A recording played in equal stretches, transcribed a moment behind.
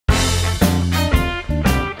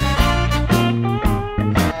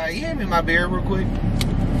my beer real quick?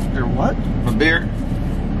 Your what? My beer.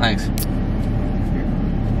 Thanks.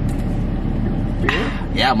 Beer?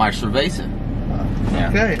 Yeah, my cerveza. Yeah.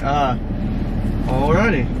 Okay,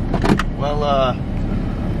 alrighty. Well,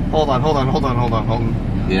 hold on.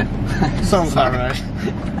 Yeah. Something's not right.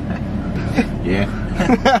 Yeah.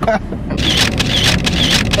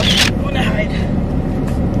 Wanna hide?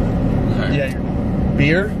 Right. Yeah, your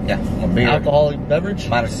beer? Yeah, my beer. Alcoholic beverage?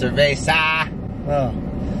 My cerveza. Oh.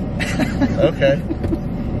 Okay.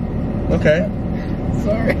 Okay.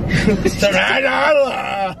 Sorry.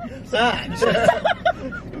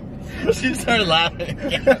 She started laughing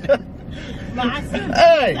again. My cerveza.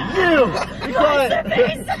 Hey, you! Be quiet.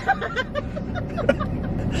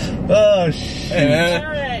 Oh, shit. Yeah.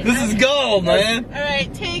 All right. This is gold, man. All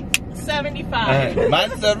right, take 75. My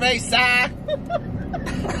cerveza.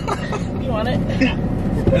 You want it?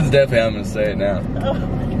 This is definitely how I'm gonna say it now. Oh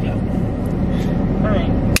my god. All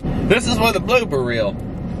right. This is where the blooper reel.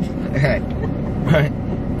 Right.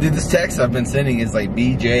 Dude, this text I've been sending is like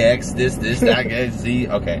BJX, this, I guess, Z.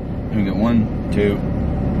 Okay. Let me get 1, 2.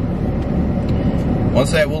 One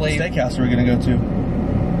sec, we'll leave. Steakhouse are we gonna go to?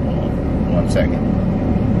 1 second.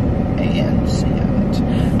 And see it.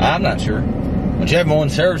 I'm not sure. Whichever one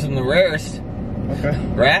serves them the rarest. Okay.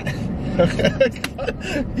 Right? Okay.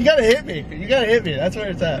 You gotta hit me. That's where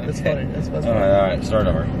it's at. That's funny. That's funny. Alright, start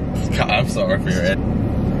over. God, I'm sorry for your head.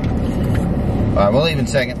 Alright, we'll leave in a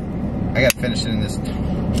second. I gotta finish it in this.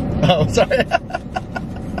 Oh, sorry.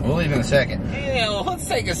 We'll leave in a second. Yeah, well, let's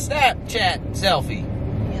take a Snapchat selfie.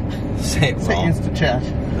 Say it Say wrong. instant chat.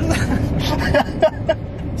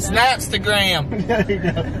 Snapstagram. There you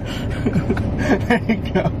go. There you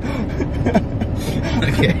go.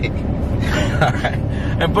 Okay. Alright.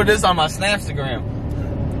 And put this on my Snapstagram.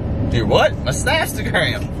 Dude, what? My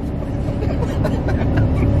Snapstagram.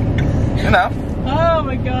 You know. Oh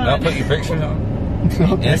my god. I'll put your picture on.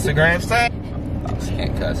 Okay. Instagram snap. Oh, I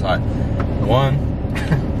can't cuss. Alright. 1.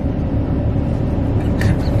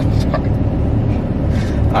 Sorry.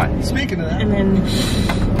 Alright. Speaking of that. And then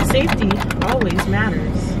safety always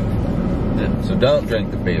matters. So don't drink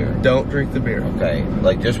the beer. Don't drink the beer. Okay.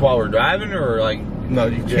 Like just while we're driving or like. No,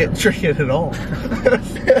 you can't drink it at all.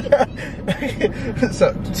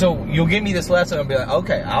 So you'll give me this lesson and I'll be like,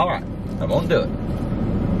 okay, alright. I'm gonna do it.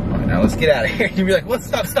 Alright, now let's get out of here. You'll be like, what?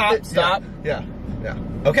 Stop. Yeah.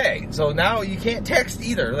 Okay, so now you can't text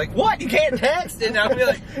either. Like, what? You can't text? And I'll be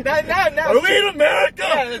like, no. Are we in America?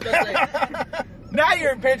 Yeah, now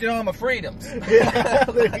you're impinging on my freedoms. Yeah,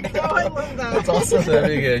 there you go. Oh, I love that. That's awesome. So that'd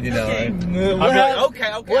be good, you know. Okay. I'll be like,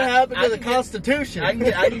 okay. What happened I to the can get- Constitution? I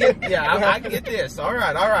can get this. All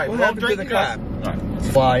right. What We'll happened to drink the and drive. Let's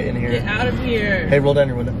fly in Get here. out of here. Hey, roll down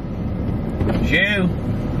your window. You.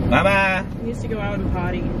 Bye-bye. He needs to go out and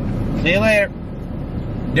potty. See you later.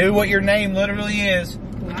 Do what your name literally is. Wow.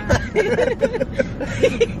 I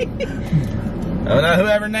don't know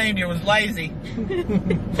whoever named you was lazy.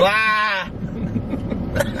 Fly.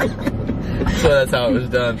 So that's how it was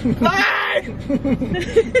done. Fly.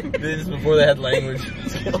 This is before they had language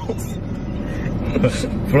skills.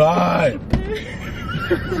 Fly.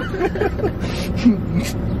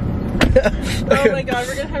 Oh my god,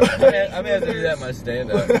 we're gonna have to I'm gonna have to do that in my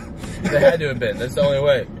stand-up. They had to have been. That's the only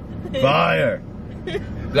way. Fire.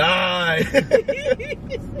 Fly.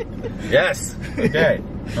 Yes. Okay.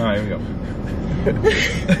 All right, here we go.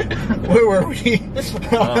 Where were we? I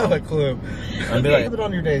don't have a clue. I'd be Have like, it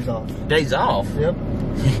on your days off. days off? Yep.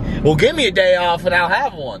 Well, give me a day off and I'll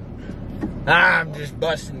have one. I'm just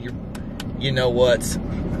busting your, you know what's. All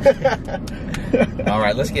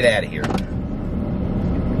right, let's get out of here.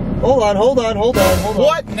 Hold on.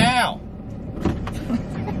 What now?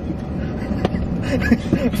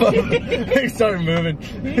 He started moving.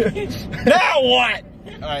 Now what?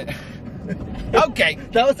 All right. Okay.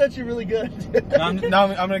 That was actually really good. I'm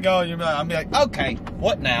gonna go. I'm gonna be like, okay,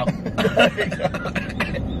 what now?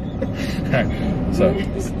 So,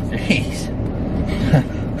 jeez.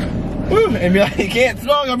 Woo, and be like, you can't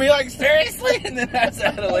smoke. I'll be like, seriously? And then that's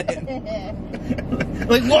how it'll end.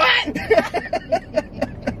 Like, what?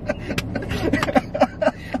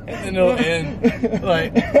 And then it'll end.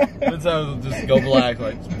 Like, that's how it'll just go black.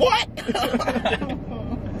 Like, what?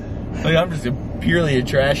 Like, I'm just purely a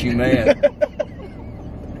trashy man.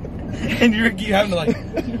 And you're having to like,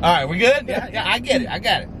 all right, we good? Yeah, I get it.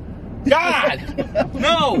 God,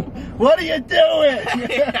 no. What are you doing?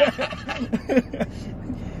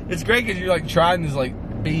 It's great because you're like trying to like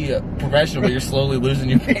be a professional, but you're slowly losing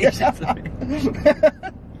your patience.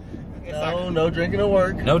 No drinking at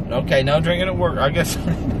work. No, okay, no drinking at work. I guess.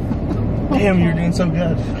 Damn, you're doing so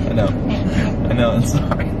good. I know. I'm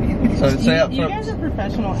sorry. So say up You front. guys are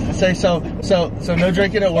professional. Say so no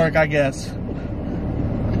drinking at work, I guess.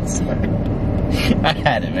 I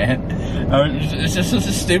had it, man. It's just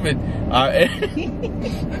stupid.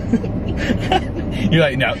 You're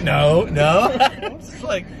like, no. I'm just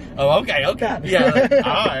like, oh, okay. Yeah.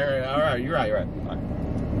 All right. You're right. All right.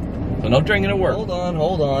 So no drinking at work. Hold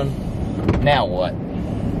on. Now what?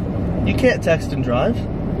 You can't text and drive.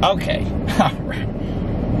 Okay. All right.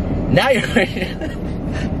 Now you're ready.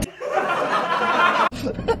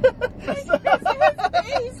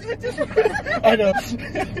 I know.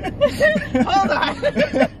 Hold on.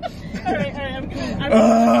 All right, I'm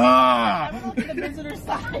going to the visitor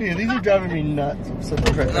side. Yeah, these are driving me nuts. I'm so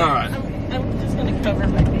right. All right. I'm just going to cover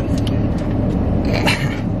my face.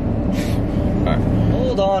 All right.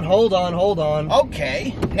 Hold on.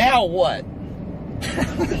 Okay. Now what?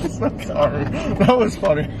 Sorry. That was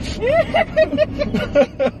funny.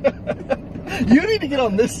 You need to get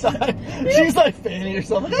on this side. She's like fanning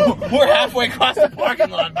herself. We're halfway across the parking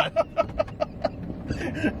lot, man.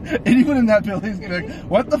 Anyone in that building is gonna be like,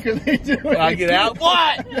 what the fuck are they doing? I get out.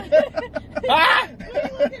 What? Ah!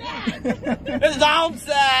 This is home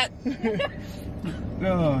set.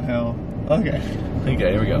 Oh hell. Okay.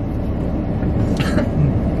 Okay, here we go.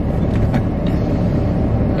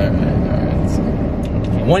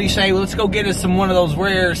 Alright. What do you say? Well, let's go get us one of those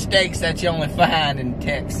rare steaks that you only find in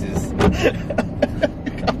Texas.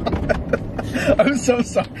 I'm so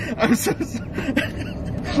sorry. I'm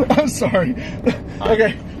sorry.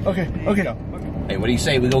 Okay. No. Hey, what do you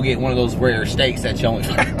say? We go get one of those rare steaks that you only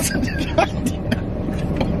find.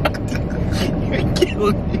 You're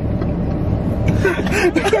killing me.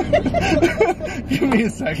 Give me a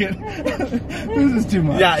second. This is too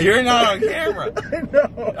much. Yeah, you're not on camera. I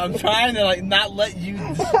know. I'm trying to like not let you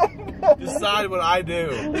decide what I do.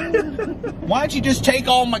 Why don't you just take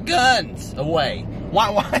all my guns away?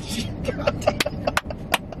 Why don't you?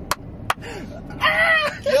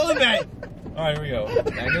 Killing me. All right, here we go.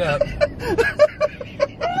 Back it up.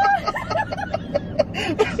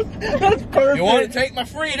 That's perfect. You want to take my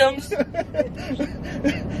freedoms?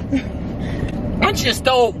 Why don't you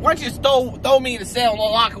throw me in the cell and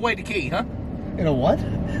lock away the key, huh? In a what?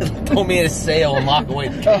 Throw me in a cell and lock away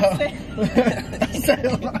the key.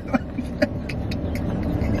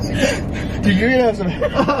 Dude, you're gonna have some.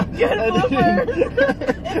 Good blooper.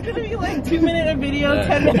 It's gonna be like 2-minute video,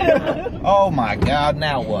 10-minute. Oh my God!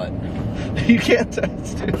 Now what? You can't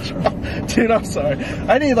text, dude. I'm sorry.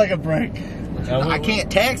 I need like a break. I can't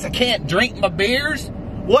text. I can't drink my beers.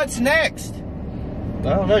 What's next?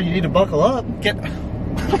 I don't know. You need to buckle up. Put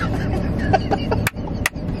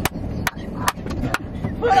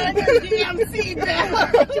on your damn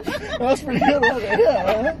seatbelt. That's pretty good, wasn't it?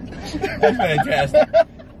 Yeah. That's fantastic.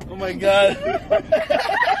 Oh my God.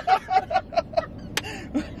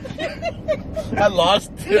 I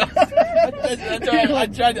lost it. I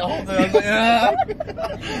tried to hold it. I was like, ah.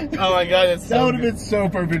 Oh my God, that's so That would have good. been so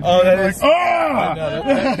perfect. Oh, that Like, is. ah! I know,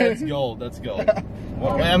 that's gold. That's gold.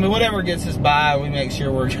 Well, I mean, whatever gets us by, we make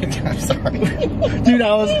sure we're good. I'm sorry. Dude,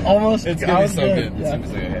 I was almost. It's gonna be so good. Yeah. It's gonna be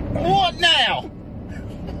so good. What now?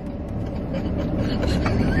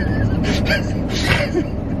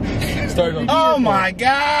 Start going, oh my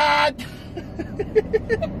God!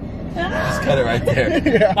 Just cut it right there.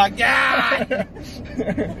 Yeah. My God!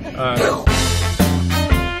 All right.